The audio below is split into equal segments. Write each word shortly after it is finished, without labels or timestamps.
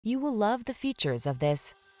You will love the features of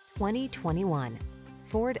this 2021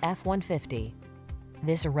 Ford F-150.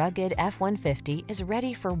 This rugged F-150 is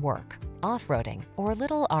ready for work, off-roading, or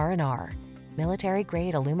little R&R.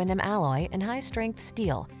 Military-grade aluminum alloy and high-strength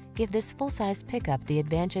steel give this full-size pickup the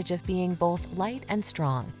advantage of being both light and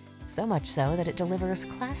strong, so much so that it delivers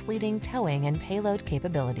class-leading towing and payload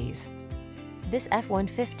capabilities. This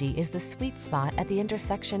F-150 is the sweet spot at the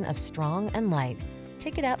intersection of strong and light.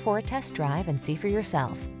 Take it out for a test drive and see for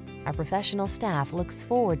yourself. Our professional staff looks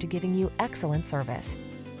forward to giving you excellent service.